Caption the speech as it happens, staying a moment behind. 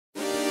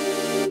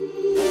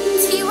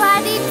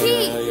Tydp.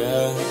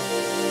 Yeah.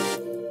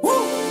 Woo.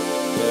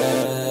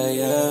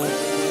 Yeah.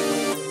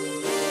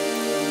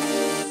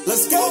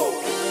 Let's go.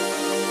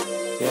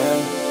 Yeah.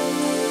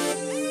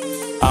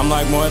 I'm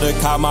like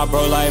Mordecai, my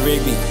bro like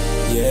Rigby.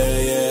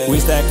 Yeah. We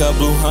stack up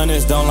blue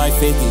hundreds, don't like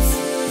 50s.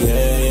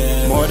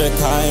 Yeah.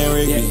 Mordecai and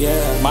Rigby.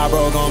 Yeah. My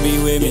bro gon' be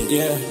with me.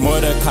 Yeah.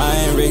 Mordecai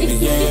and Rigby.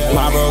 Yeah.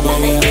 My bro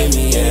gon' be with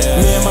me.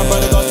 Yeah. Me and my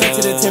brother go straight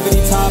to the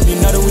tippity top. You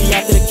know that we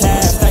after the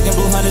cash. Stacking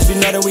blue hundreds, you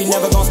know that we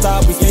never gon'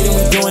 stop. We skating,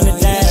 we doing the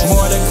dash.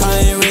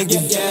 Mordecai and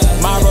Rigby.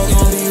 My bro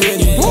gon' be with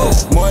me.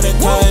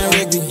 Mordecai and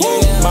Rigby.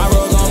 My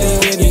bro gon' be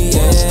with me.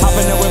 Hop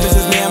in the whip, it's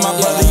just me and my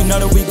brother. You know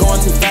that we going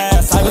too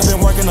fast. I just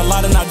been working a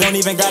lot and I don't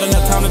even got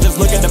enough time to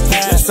just look at the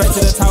past. Straight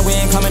to the top, we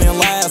ain't coming in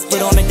last. Foot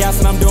on the gas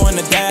and I'm doing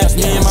the dash.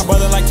 Me and my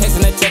brother like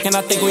chasing that check and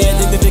I think we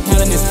addicted to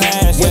counting this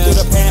cash. Went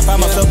through the pan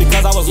by myself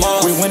because I was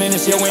lost. We winning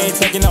this shit, we ain't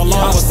taking no loss.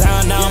 I was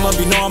down, now I'm up,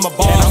 you know I'm a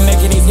boss. And I'm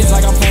making these hits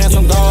like I'm playing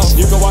some golf.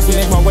 You can watch me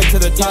make my way to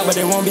the top, but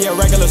it won't be a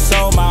regular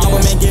show. My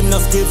album ain't getting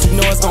no skips, you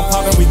know it's gon'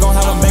 pop and we gon'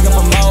 have them begging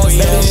for more.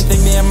 They didn't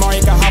think me and Mari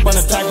could hop on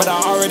the track, but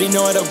I already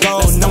know it'll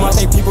go. Know I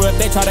take people if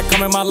they try to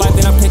come in my life,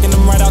 then I'm kicking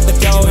them right out the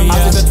door. I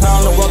took the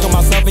time to work on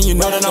myself and you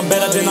know that I'm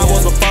better than I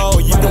was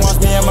before. You can watch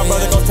me and my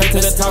brother go straight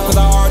to the top, cause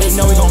I already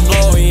know we gon'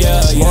 blow.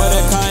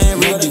 Mordecai and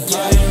Rigby.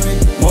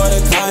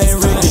 Mordecai and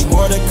Rigby.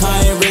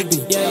 Mordecai and Rigby.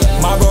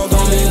 My bro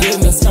gon' be with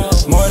me.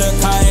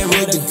 Mordecai and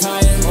Rigby.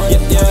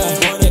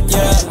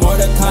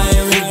 Mordecai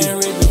and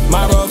Rigby.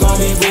 My bro gon'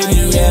 be with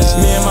me.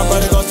 Me and my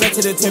brother go straight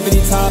to the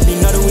tippity top. You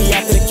know that we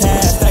after the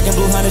cash. Stacking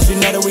blue hundreds, you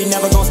know that we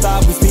never